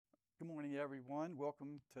morning, everyone.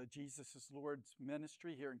 Welcome to Jesus is Lord's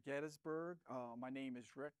Ministry here in Gettysburg. My name is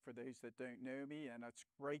Rick, for those that don't know me, and it's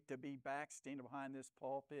great to be back standing behind this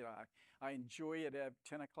pulpit. I enjoy it at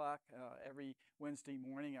 10 o'clock every Wednesday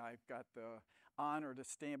morning. I've got the honor to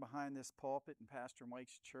stand behind this pulpit in Pastor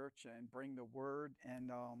Mike's church and bring the word,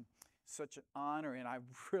 and such an honor, and I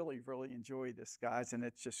really enjoy this, guys, and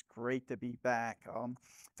it's just great to be back.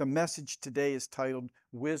 The message today is titled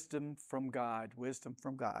Wisdom from God. Wisdom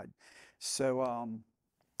from God. So,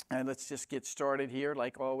 and let's just get started here.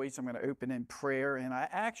 Like always, I'm going to open in prayer, and I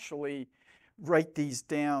actually write these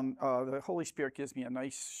down. The Holy Spirit gives me a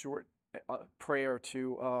nice short prayer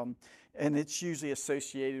to, and it's usually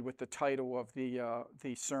associated with the title of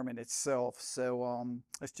the sermon itself. So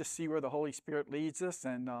let's just see where the Holy Spirit leads us,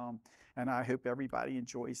 and I hope everybody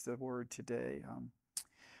enjoys the word today.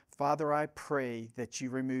 Father, I pray that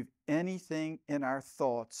you remove anything in our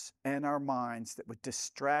thoughts and our minds that would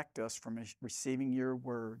distract us from receiving your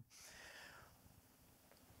word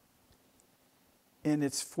in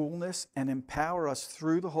its fullness, and empower us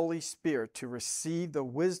through the Holy Spirit to receive the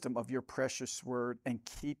wisdom of your precious word and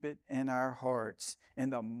keep it in our hearts.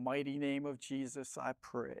 In the mighty name of Jesus, I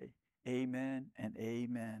pray. Amen and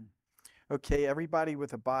amen. Okay, everybody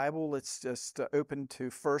with a Bible, let's just open to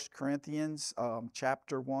 1 Corinthians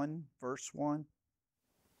chapter 1, verse 1.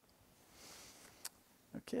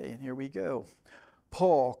 Okay, and here we go.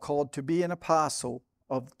 Paul, called to be an apostle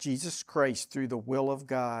of Jesus Christ through the will of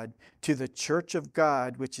God, to the church of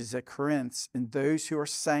God which is at Corinth, and those who are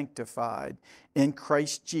sanctified in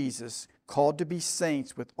Christ Jesus, called to be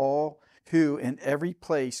saints, with all who in every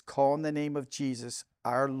place call on the name of Jesus,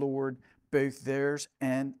 our Lord, both theirs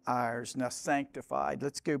and ours. Now, sanctified.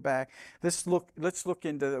 Let's go back. Let's look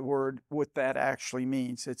into the word, what that actually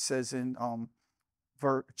means. It says in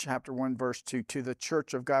chapter 1, verse 2, to the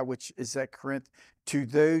church of God which is at Corinth, to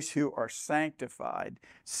those who are sanctified.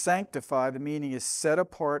 Sanctified, the meaning is set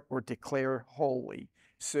apart or declare holy.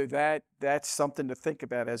 So that's something to think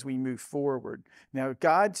about as we move forward. Now,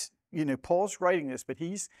 Paul's writing this, but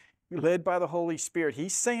he's led by the Holy Spirit.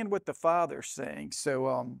 He's saying what the Father's saying.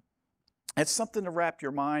 So it's something to wrap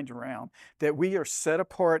your mind around, that we are set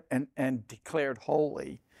apart and declared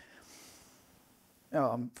holy.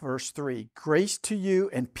 Verse 3, grace to you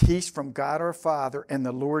and peace from God our Father and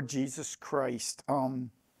the Lord Jesus Christ.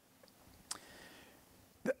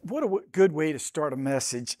 What a good way to start a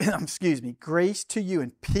message. Excuse me. Grace to you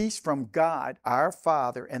and peace from God our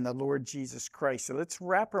Father and the Lord Jesus Christ. So let's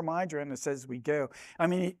wrap our minds around this as we go. I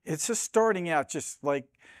mean, it's just starting out just like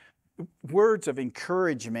words of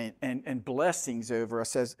encouragement and blessings over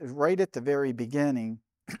us, as right at the very beginning.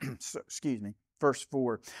 So, excuse me. Verse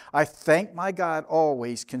 4, I thank my God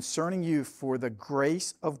always concerning you for the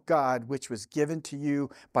grace of God which was given to you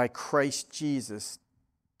by Christ Jesus.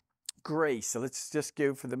 Grace. So let's just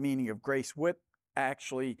go for the meaning of grace. What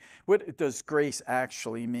does grace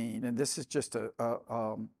actually mean? And this is just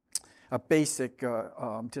a basic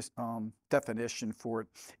definition for it.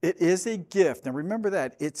 It is a gift. Now remember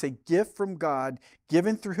that. It's a gift from God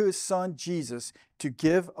given through his Son Jesus to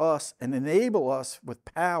give us and enable us with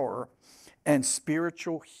power and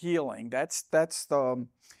spiritual healing. That's the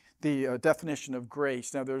definition of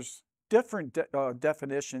grace. Now there's different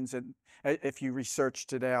definitions, and if you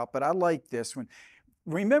researched it out, but I like this one.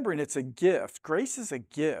 Remembering it's a gift. Grace is a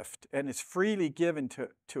gift, and it's freely given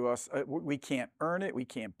to us. We can't earn it. We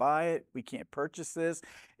can't buy it. We can't purchase this.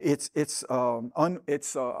 It's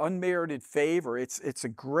unmerited favor. It's a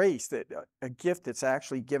grace, a gift that's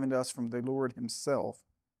actually given to us from the Lord himself.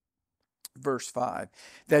 Verse 5,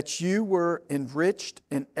 that you were enriched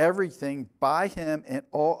in everything by him in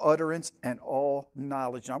all utterance and all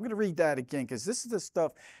knowledge. Now, I'm going to read that again, because this is the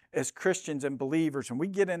stuff as Christians and believers, when we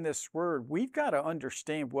get in this word, we've got to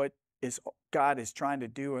understand what God is trying to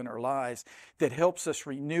do in our lives that helps us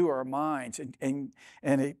renew our minds, and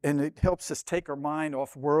it helps us take our mind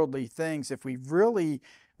off worldly things if we really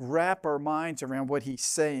wrap our minds around what he's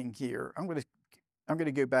saying here. I'm going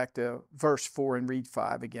to go back to verse 4 and read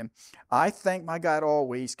 5 again. I thank my God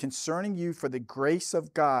always concerning you for the grace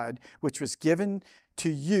of God which was given to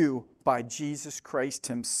you by Jesus Christ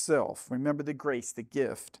himself. Remember the grace, the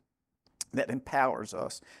gift that empowers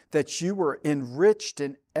us, that you were enriched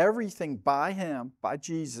in everything by him, by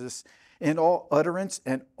Jesus, in all utterance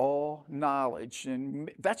and all knowledge. And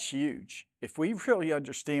that's huge. If we really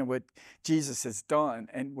understand what Jesus has done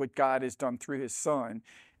and what God has done through his Son,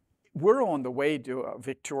 we're on the way to a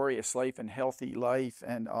victorious life and healthy life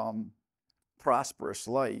and prosperous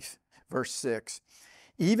life. Verse 6,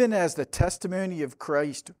 even as the testimony of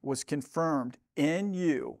Christ was confirmed in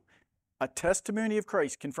you, a testimony of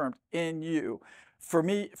Christ confirmed in you for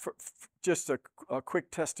me, just a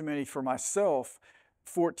quick testimony for myself.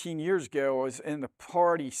 14 years ago, I was in the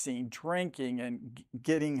party scene, drinking and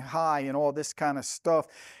getting high and all this kind of stuff.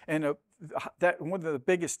 And that one of the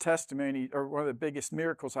biggest testimony, or one of the biggest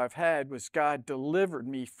miracles I've had, was God delivered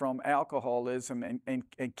me from alcoholism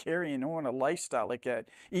and carrying on a lifestyle like that.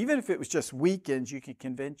 Even if it was just weekends, you can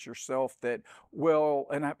convince yourself that, well,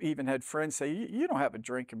 and I've even had friends say, you don't have a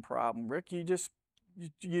drinking problem, Rick. You just,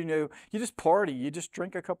 you just party. You just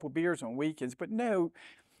drink a couple beers on weekends. But no,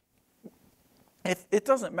 it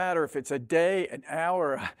doesn't matter if it's a day, an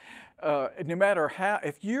hour, no matter how.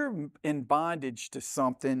 If you're in bondage to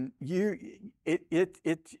something,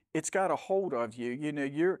 it's got a hold of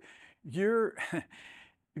you.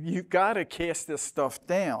 You've got to cast this stuff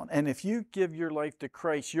down. And if you give your life to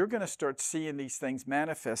Christ, you're going to start seeing these things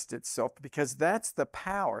manifest itself, because that's the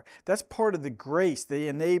power. That's part of the grace, the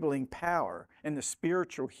enabling power and the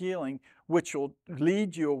spiritual healing, which will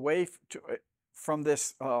lead you away from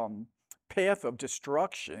this path of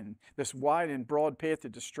destruction, this wide and broad path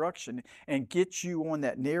of destruction, and get you on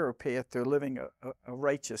that narrow path to living a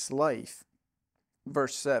righteous life.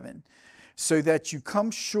 Verse 7, so that you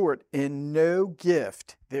come short in no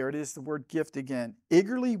gift, there it is, the word gift again,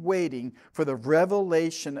 eagerly waiting for the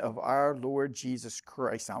revelation of our Lord Jesus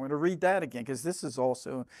Christ. I'm going to read that again, because this is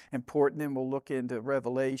also important, and we'll look into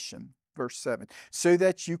Revelation. Verse 7, so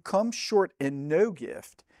that you come short in no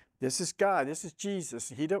gift. This is God. This is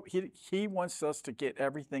Jesus. He wants us to get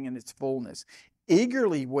everything in its fullness.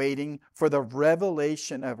 Eagerly waiting for the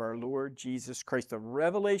revelation of our Lord Jesus Christ. The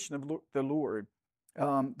revelation of the Lord,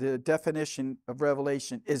 the definition of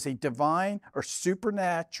revelation, is a divine or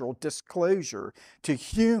supernatural disclosure to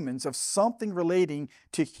humans of something relating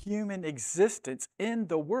to human existence in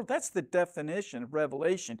the world. That's the definition of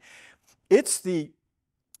revelation. It's the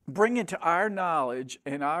bringing to our knowledge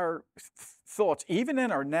and our thoughts, even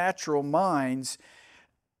in our natural minds,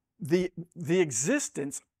 the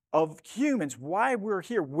existence of humans, why we're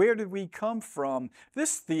here, where did we come from?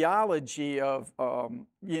 This theology of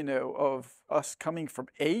of us coming from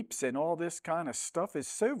apes and all this kind of stuff is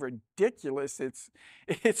so ridiculous.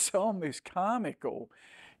 It's almost comical,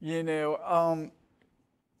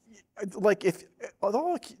 like if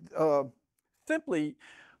simply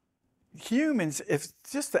humans, if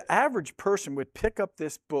just the average person would pick up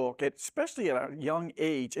this book, especially at a young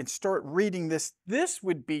age, and start reading this, this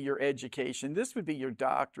would be your education, this would be your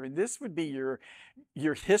doctrine, this would be your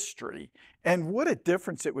history, and what a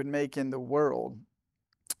difference it would make in the world.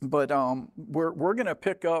 But we're going to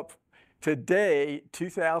pick up today,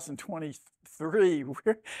 2023,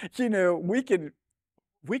 where,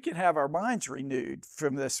 we can have our minds renewed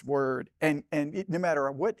from this word, and no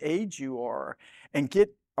matter what age you are, and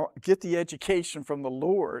get the education from the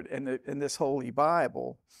Lord and this Holy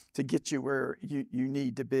Bible to get you where you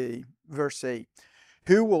need to be. Verse 8,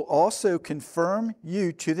 who will also confirm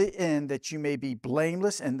you to the end, that you may be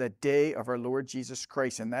blameless in the day of our Lord Jesus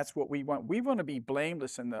Christ. And that's what we want. We want to be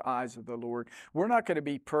blameless in the eyes of the Lord. We're not going to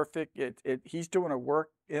be perfect. He's doing a work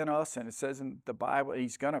in us, and it says in the Bible,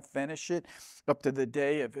 He's going to finish it up to the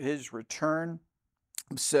day of His return.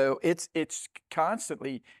 So it's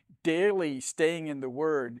constantly, daily staying in the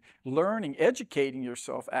Word, learning, educating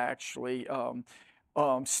yourself, actually,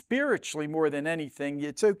 spiritually more than anything.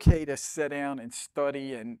 It's okay to sit down and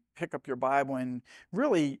study and pick up your Bible and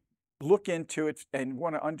really look into it and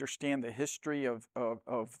want to understand the history of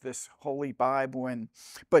this Holy Bible.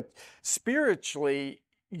 But spiritually,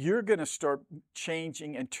 you're going to start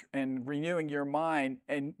changing and renewing your mind,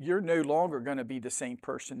 and you're no longer going to be the same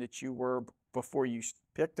person that you were before you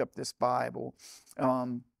picked up this Bible.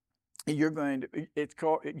 You're going to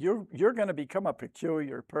become a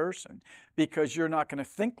peculiar person, because you're not going to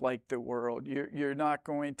think like the world. You're not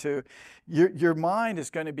going to. Your mind is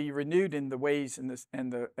going to be renewed in the ways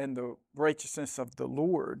and the righteousness of the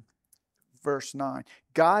Lord. Verse 9,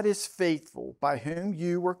 God is faithful, by whom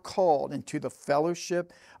you were called into the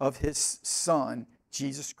fellowship of His Son,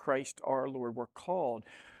 Jesus Christ our Lord. We're called.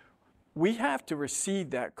 We have to receive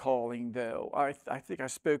that calling, though. I think I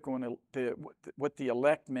spoke on what the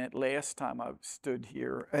elect meant last time I stood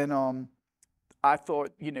here. And I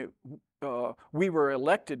thought, we were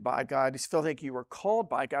elected by God. I just felt like you were called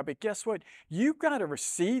by God. But guess what? You've got to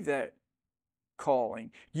receive that calling.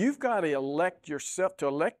 You've got to elect yourself,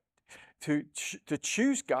 to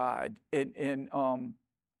choose God and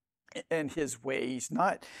His ways,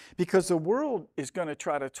 not because the world is going to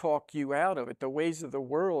try to talk you out of it. The ways of the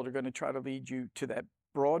world are going to try to lead you to that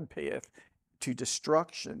broad path to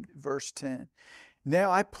destruction. Verse 10,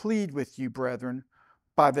 now I plead with you, brethren,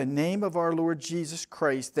 by the name of our Lord Jesus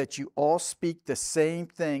Christ, that you all speak the same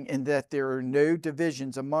thing, and that there are no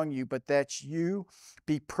divisions among you, but that you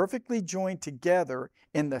be perfectly joined together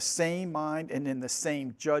in the same mind and in the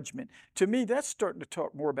same judgment. To me, that's starting to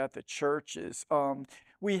talk more about the churches.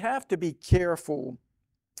 We have to be careful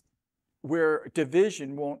where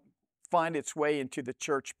division won't find its way into the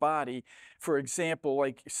church body. For example,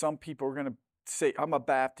 like some people are going to say, I'm a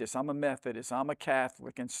Baptist, I'm a Methodist, I'm a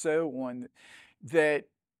Catholic, and so on, that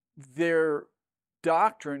their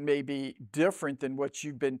doctrine may be different than what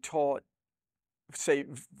you've been taught, say,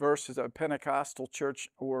 versus a Pentecostal church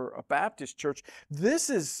or a Baptist church. This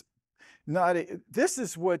is this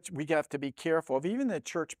is what we have to be careful of, even the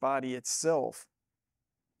church body itself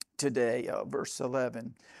today. Verse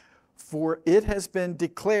 11. For it has been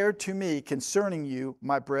declared to me concerning you,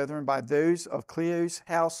 my brethren, by those of Cleo's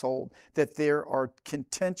household, that there are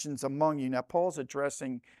contentions among you. Now, Paul's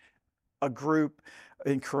addressing a group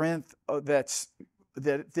in Corinth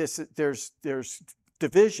there's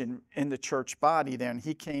division in the church body there, and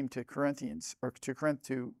he came to Corinthians, or to Corinth,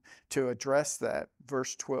 to address that.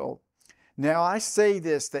 Verse 12. Now I say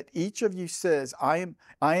this, that each of you says, I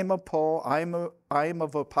am of Paul, I am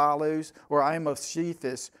of Apollos, or I am of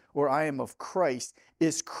Cephas, or I am of Christ.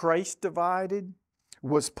 Is Christ divided?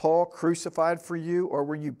 Was Paul crucified for you, or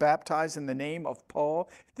were you baptized in the name of Paul?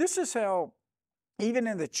 This is how, even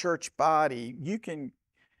in the church body, you can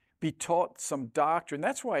be taught some doctrine.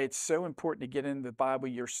 That's why it's so important to get into the Bible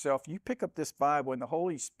yourself. You pick up this Bible and the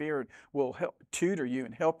Holy Spirit will help tutor you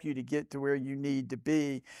and help you to get to where you need to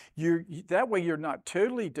be. That way you're not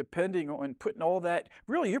totally depending on putting all that.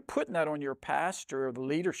 Really, you're putting that on your pastor or the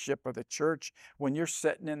leadership of the church when you're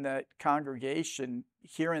sitting in that congregation,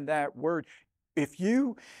 hearing that word.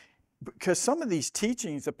 Because some of these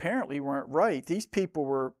teachings apparently weren't right. These people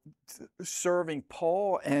were serving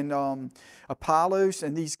Paul and Apollos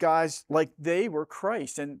and these guys like they were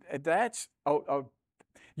Christ, and that's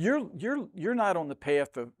you're not on the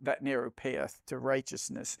path of that narrow path to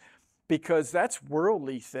righteousness, because that's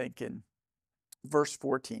worldly thinking. Verse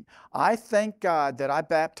 14. I thank God that I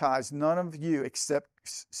baptized none of you except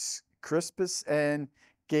Crispus and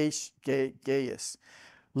Gaius,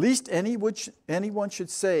 lest anyone should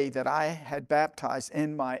say that I had baptized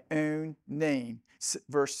in my own name.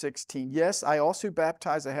 Verse 16, yes, I also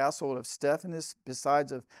baptized the household of Stephanas,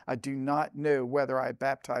 besides I do not know whether I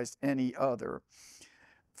baptized any other.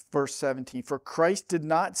 Verse 17, for Christ did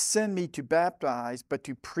not send me to baptize, but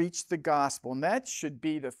to preach the gospel. And that should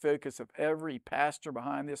be the focus of every pastor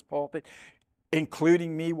behind this pulpit,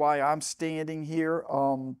 including me, why I'm standing here,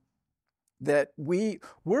 that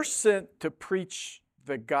we're sent to preach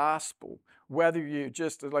the gospel. Whether you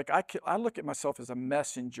just like, I look at myself as a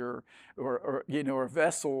messenger or a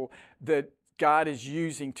vessel that God is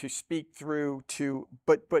using to speak through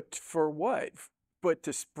but for what? But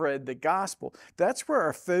to spread the gospel. That's where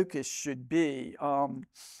our focus should be. And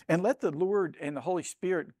let the Lord and the Holy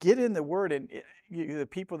Spirit get in the word, and the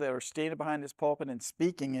people that are standing behind this pulpit and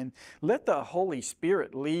speaking, and let the Holy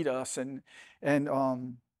Spirit lead us, and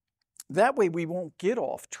that way we won't get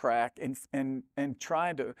off track and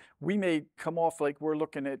trying to, we may come off like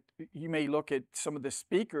you may look at some of the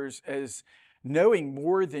speakers as knowing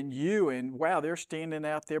more than you, and wow, they're standing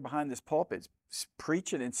out there behind this pulpit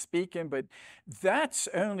preaching and speaking, but that's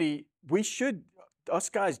only, us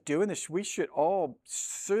guys doing this, we should all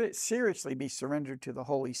seriously be surrendered to the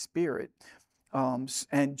Holy Spirit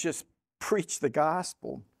and just preach the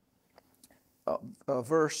gospel.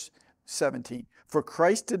 Verse 17, for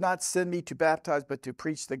Christ did not send me to baptize, but to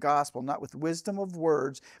preach the gospel, not with wisdom of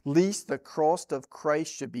words, lest the cross of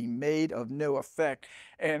Christ should be made of no effect.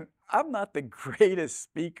 And I'm not the greatest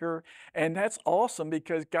speaker, and that's awesome,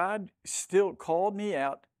 because God still called me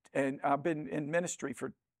out, and I've been in ministry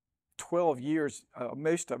for 12 years.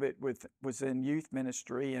 Most of it was in youth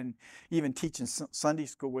ministry and even teaching Sunday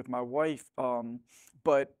school with my wife.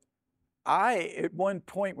 But at one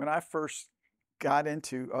point when I first got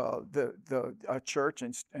into the church,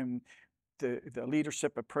 and the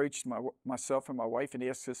leadership approached myself and my wife and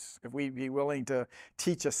asked us if we'd be willing to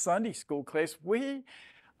teach a Sunday school class.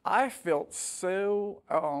 I felt so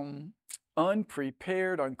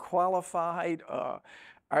unprepared, unqualified.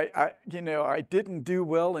 I didn't do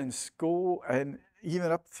well in school, and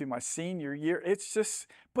even up to my senior year. It's just,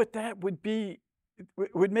 but that would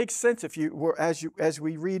make sense if you were, as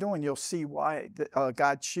we read on, you'll see why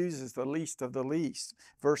God chooses the least of the least.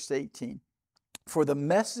 Verse 18. For the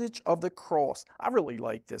message of the cross, I really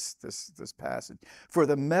like this passage. For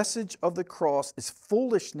the message of the cross is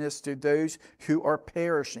foolishness to those who are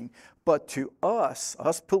perishing, but to us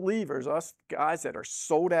believers, us guys that are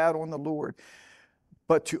sold out on the Lord,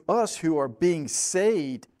 But to us who are being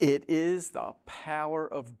saved, it is the power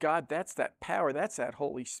of God. That's that power. That's that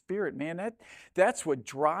Holy Spirit, man. That's what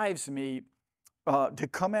drives me to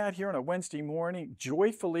come out here on a Wednesday morning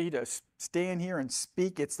joyfully to stand here and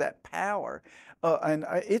speak. It's that power, and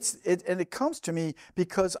it comes to me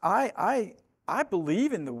because I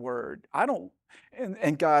believe in the Word. I don't,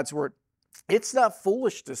 and God's Word. It's not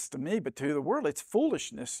foolishness to me, but to the world, it's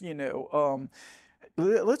foolishness.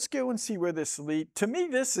 Let's go and see where this leads. To me,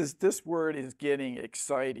 this word is getting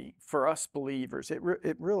exciting for us believers. It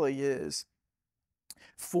really is.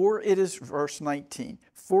 For it is, verse 19,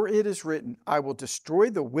 for it is written, I will destroy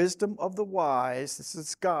the wisdom of the wise, this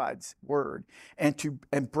is God's word, and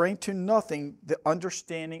bring to nothing the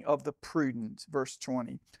understanding of the prudent. Verse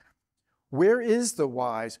 20. Where is the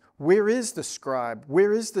wise? Where is the scribe?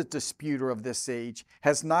 Where is the disputer of this age?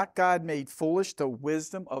 Has not God made foolish the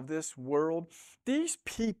wisdom of this world? These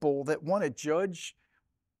people that want to judge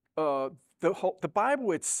the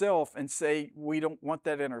Bible itself and say, we don't want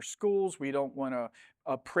that in our schools, we don't want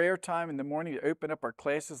a prayer time in the morning to open up our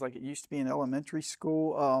classes like it used to be in elementary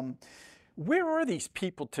school. Where are these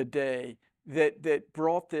people today that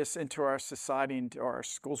brought this into our society, into our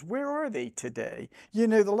schools? Where are they today? A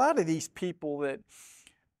lot of these people that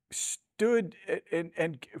stood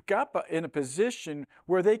and got in a position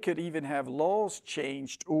where they could even have laws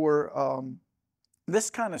changed or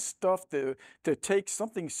this kind of stuff to take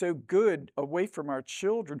something so good away from our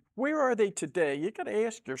children. Where are they today? You got to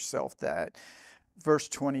ask yourself that. Verse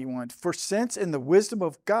 21, for since in the wisdom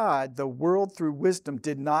of God, the world through wisdom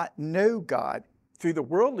did not know God. Through the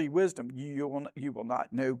worldly wisdom, you will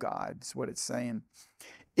not know God, is what it's saying.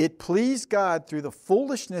 It pleased God through the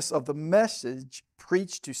foolishness of the message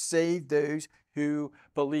preached to save those who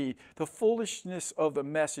believe. The foolishness of the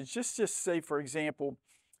message. Just say, for example,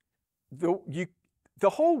 the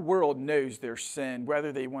whole world knows their sin,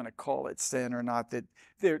 whether they want to call it sin or not. That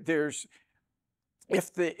there's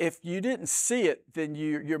if you didn't see it, then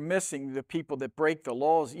you're missing the people that break the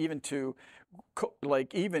laws, even to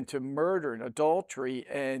murder and adultery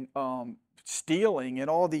and stealing and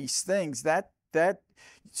all these things.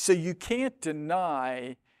 So you can't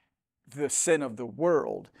deny the sin of the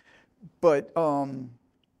world, but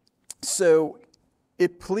so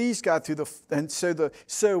it pleased God through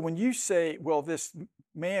so when you say, well, this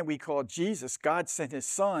man we call Jesus, God sent his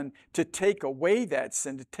son to take away that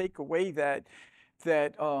sin, to take away that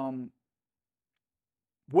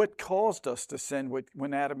what caused us to sin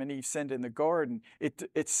when Adam and Eve sinned in the garden.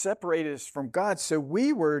 It separated us from God. So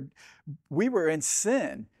we were in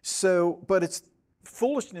sin. So, but it's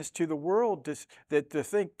foolishness to the world to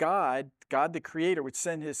think God the Creator would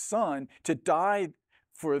send his son to die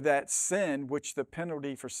for that sin, which the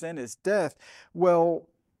penalty for sin is death. Well,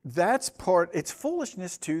 it's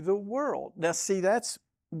foolishness to the world. Now see, that's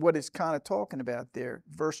what it's kind of talking about there.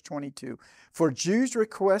 Verse 22, for Jews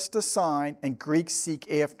request a sign and Greeks seek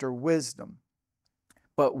after wisdom.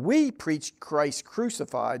 But we preach Christ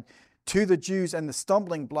crucified, to the Jews and the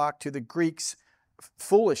stumbling block, to the Greeks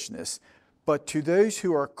foolishness. But to those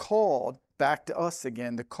who are called, back to us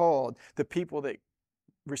again, the people that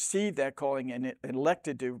received that calling and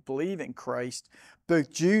elected to believe in Christ,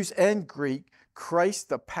 both Jews and Greek, Christ,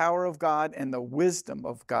 the power of God and the wisdom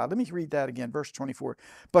of God. Let me read that again, verse 24.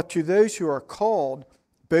 But to those who are called,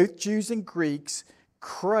 both Jews and Greeks,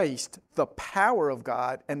 Christ, the power of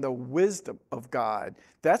God and the wisdom of God.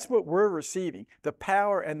 That's what we're receiving, the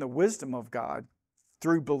power and the wisdom of God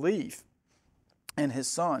through belief in his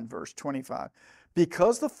Son, verse 25.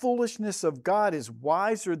 Because the foolishness of God is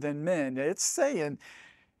wiser than men. It's saying,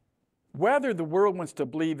 whether the world wants to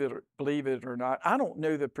believe it or not, I don't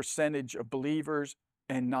know the percentage of believers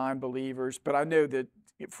and non-believers, but I know that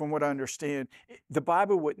from what I understand, the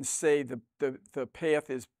Bible wouldn't say the path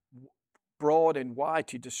is broad and wide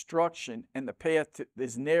to destruction and the path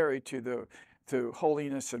is narrow to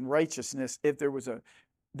holiness and righteousness if there was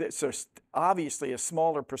obviously a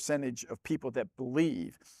smaller percentage of people that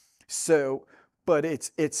believe. So, but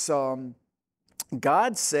it's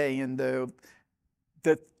God saying though,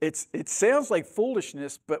 that it sounds like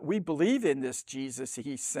foolishness, but we believe in this Jesus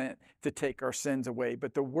he sent to take our sins away.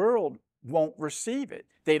 But the world won't receive it.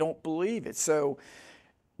 They don't believe it. So,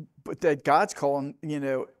 but that God's calling,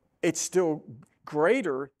 it's still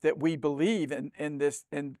greater that we believe in this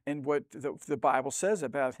and what the Bible says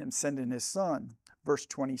about him sending his son. Verse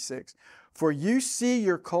 26. For you see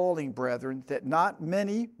your calling, brethren, that not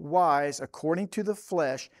many wise according to the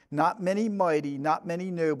flesh, not many mighty, not many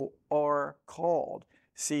noble are called.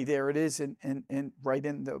 See, there it is right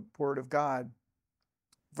in the Word of God.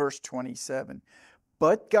 Verse 27.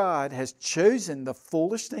 But God has chosen the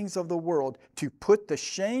foolish things of the world to put to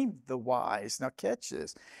shame the wise. Now catch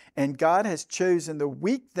this. And God has chosen the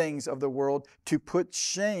weak things of the world to put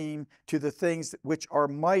shame to the things which are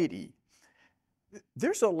mighty.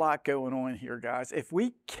 There's a lot going on here, guys. If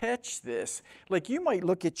we catch this, like you might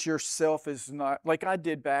look at yourself as not, like I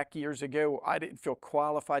did back years ago, I didn't feel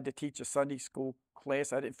qualified to teach a Sunday school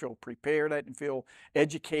class. I didn't feel prepared. I didn't feel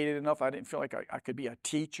educated enough. I didn't feel like I could be a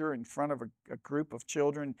teacher in front of a group of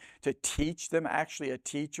children to teach them. Actually, a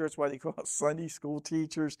teacher. That's why they call it Sunday school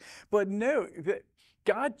teachers. But no,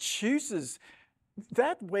 God chooses.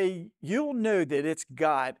 That way you'll know that it's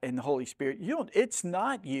God and the Holy Spirit. It's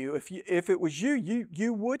not you. If it was you,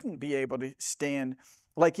 you wouldn't be able to stand,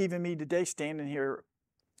 like even me today, standing here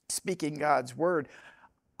speaking God's word.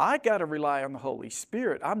 I got to rely on the Holy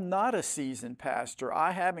Spirit. I'm not a seasoned pastor.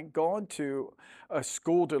 I haven't gone to a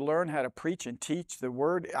school to learn how to preach and teach the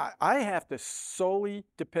word. I have to solely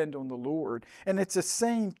depend on the Lord. And it's the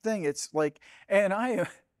same thing. It's like, and I am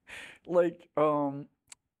like,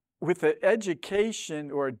 with an education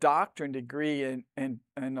or a doctrine degree and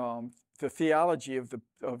the theology of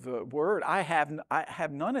the word, I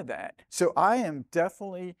have none of that. So I am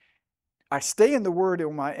definitely, I stay in the word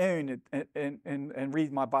on my own and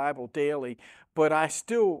read my Bible daily, but I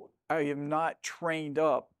am not trained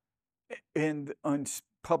up in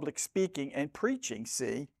public speaking and preaching.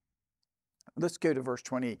 See. Let's go to verse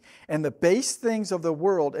 20. And the base things of the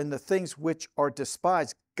world and the things which are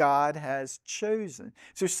despised, God has chosen.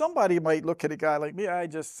 So somebody might look at a guy like me, I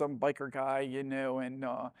just some biker guy,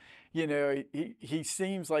 and he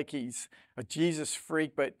seems like he's a Jesus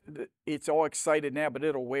freak, but it's all excited now, but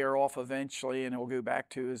it'll wear off eventually and he'll go back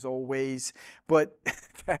to his old ways. But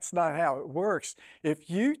that's not how it works. If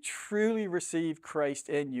you truly receive Christ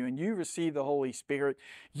in you and you receive the Holy Spirit,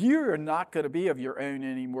 you are not going to be of your own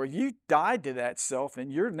anymore. You died to that self and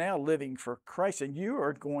you're now living for Christ, and you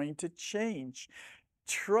are going to change.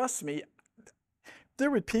 Trust me, there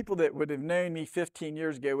were people that would have known me 15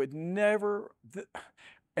 years ago would never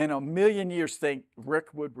in a million years think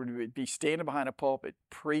Rick Woodward would be standing behind a pulpit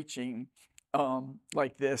preaching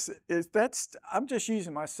like this. I'm just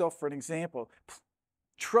using myself for an example.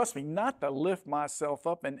 Trust me, not to lift myself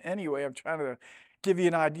up in any way. I'm trying to give you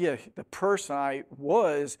an idea of the person I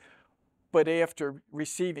was, but after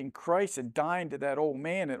receiving Christ and dying to that old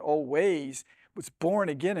man and old ways, was born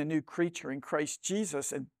again, a new creature in Christ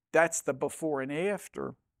Jesus, and that's the before and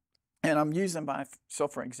after. And I'm using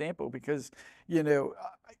myself for an example because,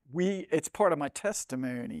 it's part of my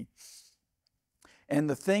testimony. And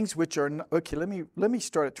the things which are, okay, let me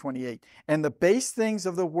start at 28. And the base things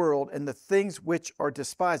of the world and the things which are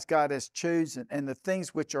despised, God has chosen, and the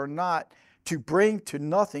things which are not, to bring to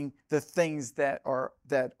nothing the things that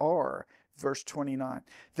are. Verse 29,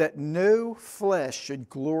 that no flesh should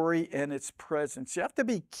glory in its presence. You have to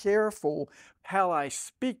be careful how I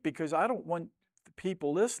speak, because I don't want the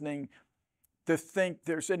people listening to think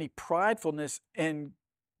there's any pridefulness in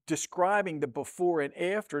describing the before and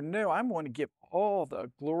after. No, I'm going to give all the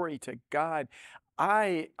glory to God.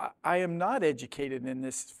 I am not educated in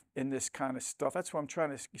this kind of stuff. That's what I'm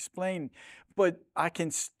trying to explain. But I can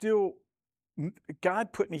still,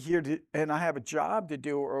 God put me here and I have a job to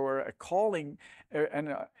do or a calling,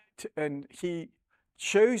 and He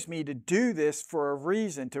chose me to do this for a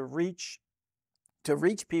reason, to reach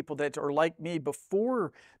people that are like me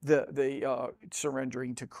before the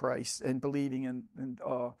surrendering to Christ and believing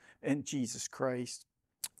in Jesus Christ.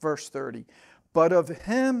 Verse 30, but of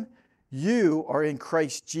Him you are in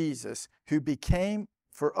Christ Jesus, who became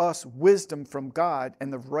for us wisdom from God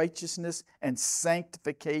and the righteousness and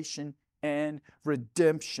sanctification and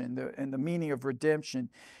redemption. And the meaning of redemption,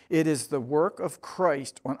 it is the work of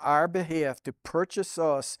Christ on our behalf to purchase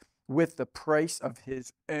us with the price of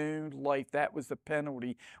His own life. That was the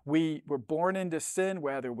penalty. We were born into sin,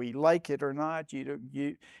 whether we like it or not.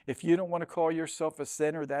 If you don't want to call yourself a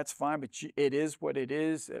sinner, that's fine, but it is what it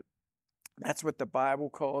is. That's what the Bible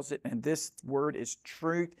calls it, and this word is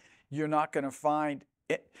truth. You're not going to find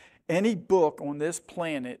any book on this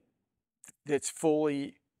planet that's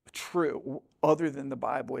fully true other than the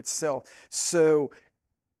Bible itself. So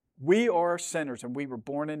we are sinners, and we were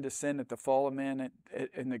born into sin at the fall of man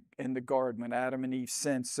in the garden when Adam and Eve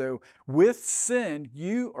sinned. So with sin,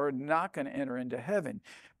 you are not going to enter into heaven.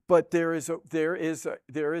 But there is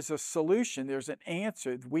a solution. There's an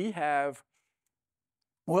answer.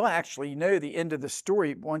 We'll actually know the end of the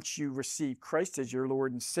story once you receive Christ as your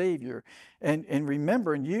Lord and Savior. And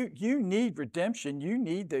remember, you need redemption. You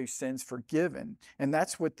need those sins forgiven. And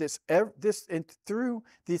that's what through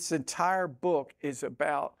this entire book is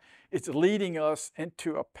about. It's leading us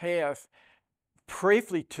into a path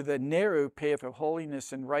prayerfully to the narrow path of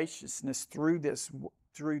holiness and righteousness through this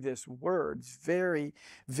word. It's very,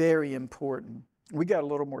 very important. We got a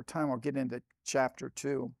little more time. I'll get into chapter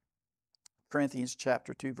 2. Corinthians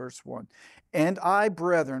chapter 2, verse 1. And I,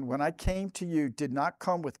 brethren, when I came to you, did not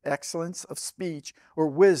come with excellence of speech or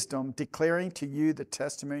wisdom, declaring to you the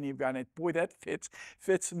testimony of God. And boy, that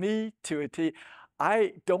fits me to a T.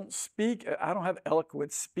 I don't speak, I don't have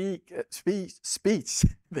eloquent speech.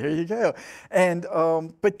 There you go. And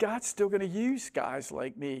but God's still going to use guys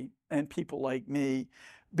like me and people like me,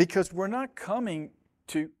 because we're not coming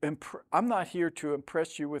to I'm not here to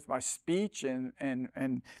impress you with my speech and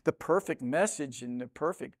the perfect message and the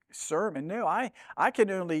perfect sermon. No,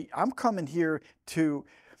 I'm coming here to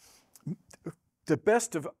the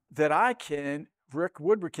best of that I can, Rick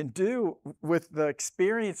Woodward can do with the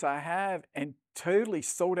experience I have, and totally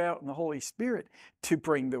sold out in the Holy Spirit to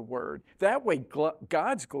bring the word. That way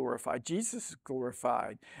God's glorified, Jesus is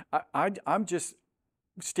glorified. I'm just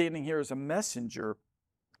standing here as a messenger.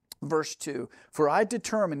 Verse 2, for I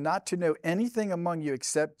determined not to know anything among you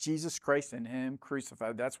except Jesus Christ and him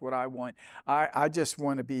crucified. That's what I want. I just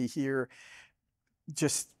want to be here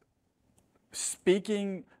just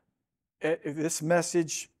speaking this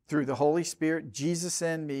message through the Holy Spirit, Jesus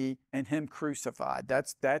and me, and him crucified.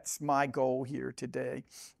 That's my goal here today.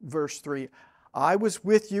 Verse 3, I was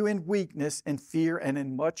with you in weakness and fear and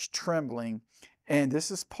in much trembling. And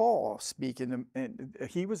this is Paul speaking. And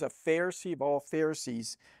he was a Pharisee of all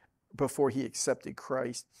Pharisees before he accepted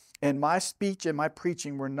Christ. And my speech and my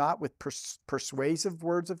preaching were not with persuasive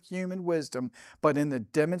words of human wisdom, but in the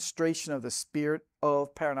demonstration of the Spirit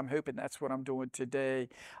of power. And I'm hoping that's what I'm doing today.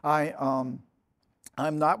 I'm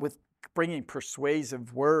not with bringing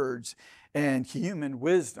persuasive words and human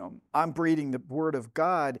wisdom. I'm breathing the word of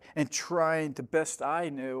God and trying the best I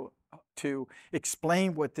know to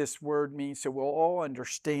explain what this word means so we'll all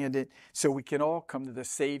understand it, so we can all come to the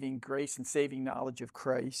saving grace and saving knowledge of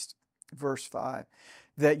Christ. Verse 5,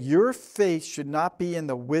 that your faith should not be in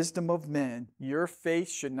the wisdom of men. Your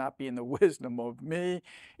faith should not be in the wisdom of me.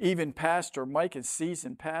 Even Pastor Mike and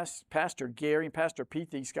seasoned Pastor Gary and Pastor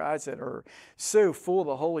Pete, these guys that are so full of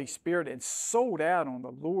the Holy Spirit and sold out on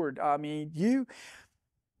the Lord. I mean, you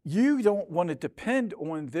don't want to depend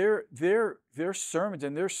on their sermons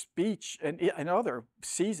and their speech and other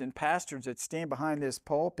seasoned pastors that stand behind this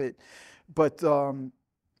pulpit, but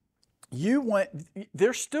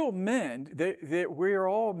they're still men. We're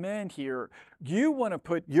all men here. You want to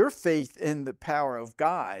put your faith in the power of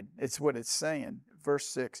God. It's what it's saying. Verse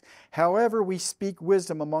 6, however, we speak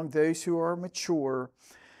wisdom among those who are mature,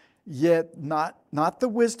 yet not the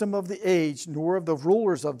wisdom of the age, nor of the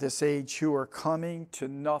rulers of this age who are coming to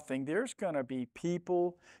nothing. There's going to be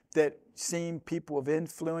people that seem people of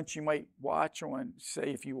influence. You might watch on,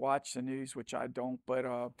 say, if you watch the news, which I don't, but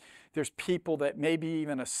there's people that maybe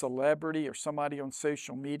even a celebrity or somebody on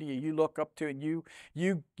social media you look up to, and you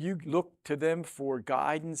look to them for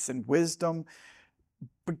guidance and wisdom.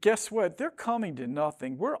 But guess what? They're coming to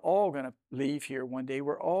nothing. We're all going to leave here one day.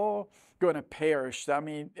 We're all going to perish. I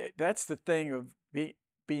mean, that's the thing of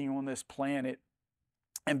being on this planet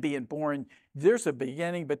and being born. There's a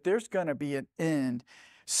beginning, but there's going to be an end.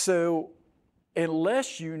 So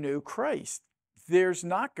unless you know Christ, there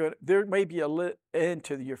may be an end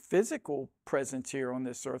to your physical presence here on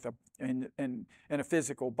this earth in a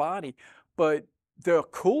physical body. But the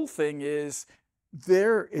cool thing is,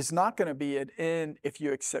 there is not going to be an end if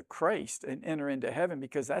you accept Christ and enter into heaven,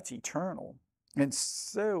 because that's eternal. And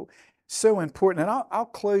so important. And I'll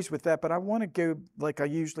close with that, but I want to go, like I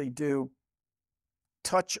usually do,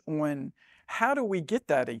 touch on how do we get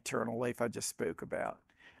that eternal life I just spoke about?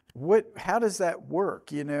 How does that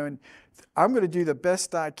work? And I'm going to do the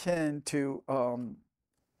best I can to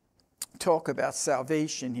talk about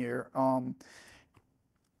salvation here.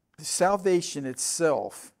 Salvation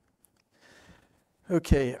itself.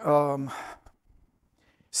 Okay,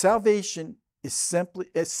 salvation is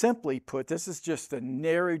simply put, this is just a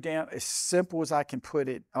narrow down, as simple as I can put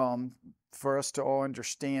it, for us to all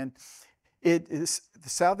understand.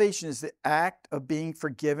 Salvation is the act of being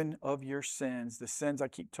forgiven of your sins, the sins I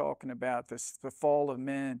keep talking about, the fall of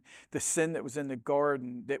man, the sin that was in the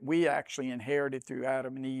garden that we actually inherited through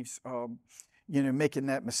Adam and Eve's, making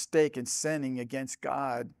that mistake and sinning against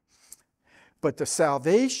God. But the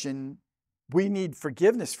salvation, we need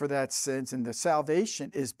forgiveness for that sins, and the salvation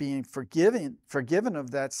is being forgiven of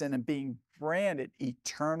that sin and being granted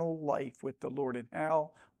eternal life with the Lord. And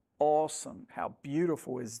how awesome, how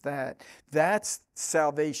beautiful is that? That's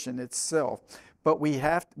salvation itself. But we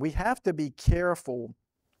have to be careful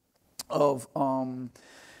of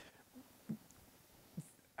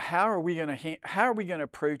how are we going to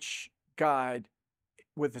approach God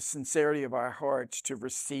with the sincerity of our hearts to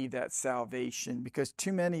receive that salvation? Because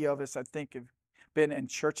too many of us, I think, have been in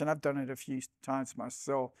church, and I've done it a few times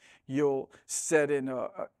myself. You'll sit in a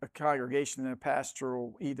congregation in a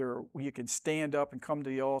pastoral, either you can stand up and come to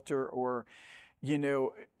the altar, or you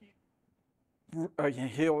know,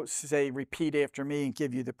 he'll say, repeat after me, and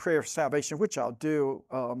give you the prayer of salvation, which I'll do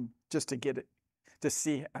just to get it, to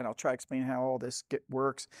see, and I'll try to explain how all this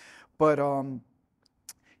works. But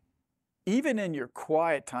even in your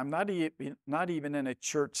quiet time, not even in a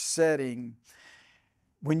church setting,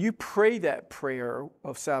 when you pray that prayer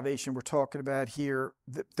of salvation we're talking about here,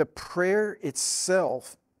 the prayer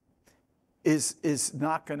itself is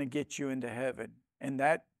not going to get you into heaven. And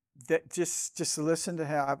that just listen to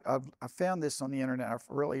how I found this on the internet. I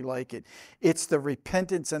really like it. It's the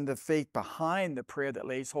repentance and the faith behind the prayer that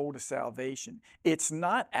lays hold of salvation. It's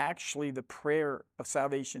not actually the prayer of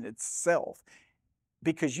salvation itself,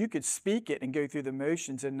 because you could speak it and go through the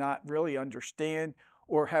motions and not really understand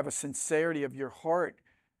or have a sincerity of your heart,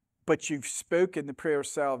 but you've spoken the prayer of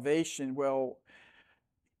salvation. Well,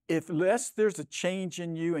 unless there's a change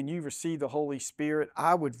in you and you receive the Holy Spirit,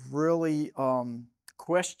 I would really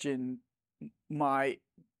question the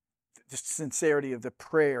sincerity of the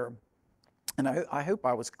prayer. And I hope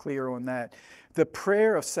I was clear on that. The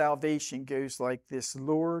prayer of salvation goes like this: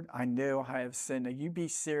 Lord, I know I have sinned. Now you be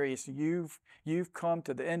serious. You've come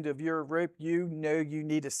to the end of your rope. You know you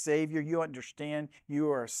need a Savior. You understand you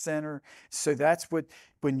are a sinner. So that's what,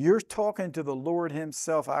 when you're talking to the Lord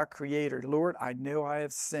himself, our Creator, Lord, I know I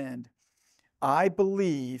have sinned. I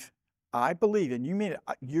believe, and you mean it,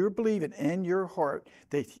 you're believing in your heart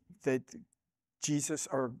that Jesus,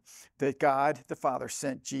 or that God the Father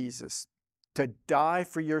sent Jesus to die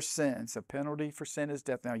for your sins. The penalty for sin is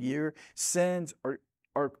death. Now, your sins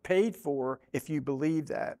are paid for if you believe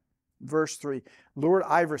that. Verse 3, Lord,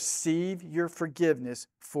 I receive your forgiveness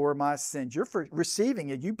for my sins. You're receiving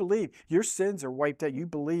it. You believe your sins are wiped out. You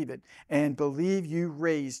believe it, and believe you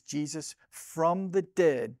raised Jesus from the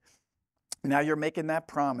dead. Now you're making that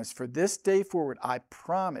promise. For this day forward, I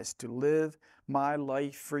promise to live my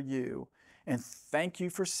life for you. And thank you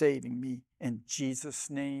for saving me. In Jesus'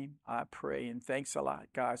 name I pray. And thanks a lot,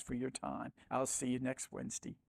 guys, for your time. I'll see you next Wednesday.